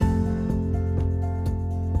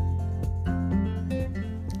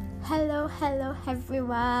Hello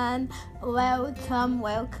everyone, welcome.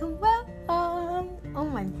 Oh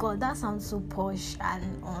my god, that sounds so posh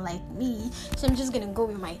and unlike me, so I'm just gonna go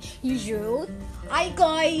with my usual. Hi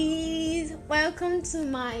guys, welcome to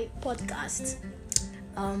my podcast.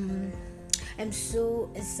 I'm so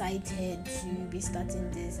excited to be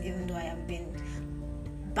starting this, even though I have been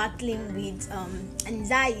battling with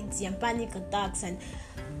anxiety and panic attacks and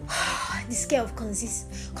the scale of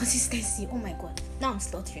consistency. Oh my god, now I'm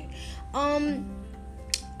stuttering.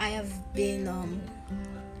 I have been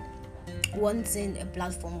wanting a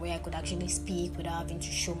platform where I could actually speak without having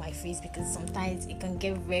to show my face, because sometimes it can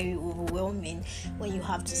get very overwhelming when you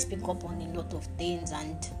have to speak up on a lot of things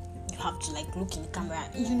and you have to look in the camera.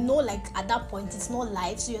 At that point it's not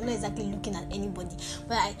live, so you're not exactly looking at anybody,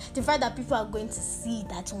 but the fact that people are going to see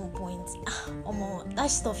it at one point, that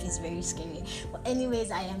stuff is very scary. But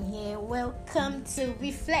anyways, I am here. Welcome to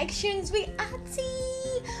Reflections with Ati.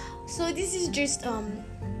 So this is just an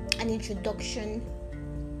introductory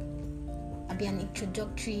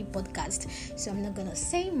podcast, so I'm not gonna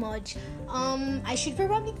say much. I should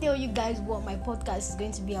probably tell you guys what my podcast is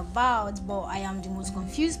going to be about, but I am the most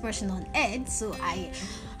confused person on earth, so I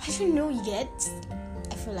don't know yet.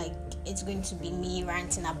 I feel like it's going to be me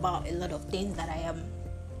ranting about a lot of things that I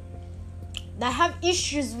have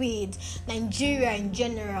issues with: Nigeria in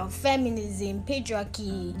general, feminism,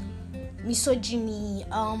 patriarchy, misogyny,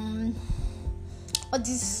 all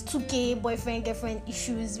these 2K boyfriend girlfriend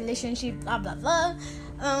issues, relationship, blah blah blah,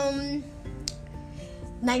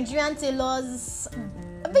 Nigerian tailors.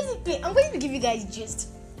 Basically, I'm going to give you guys gist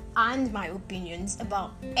and my opinions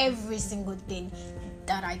about every single thing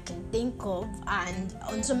that I can think of, and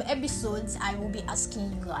on some episodes I will be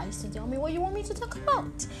asking you guys to tell me what you want me to talk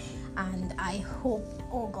about. And I hope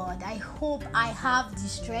I have the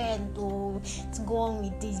strength to go on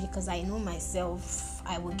with this, because I know myself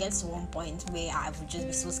I will get to one point where I will just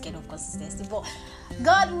be so scared of consistency. But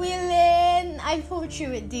God willing, I pull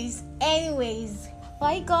through with this. Anyways,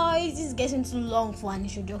 bye guys. This is getting too long for an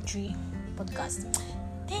introductory podcast.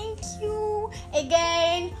 Thank you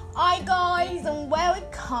again. Hi guys, and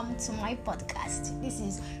welcome to my podcast. This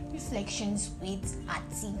is Reflections with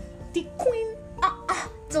Ati, the queen.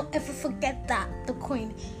 Don't ever forget that, the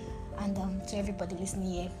queen. And to everybody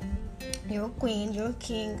listening here, you're a queen, you're a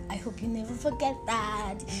king. I hope you never forget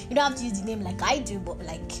that. You don't have to use the name like I do, but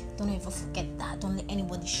don't ever forget that. Don't let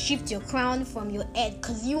anybody shift your crown from your head,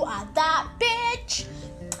 because you are that bitch.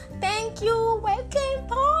 Thank you. Welcome.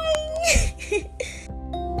 Bye.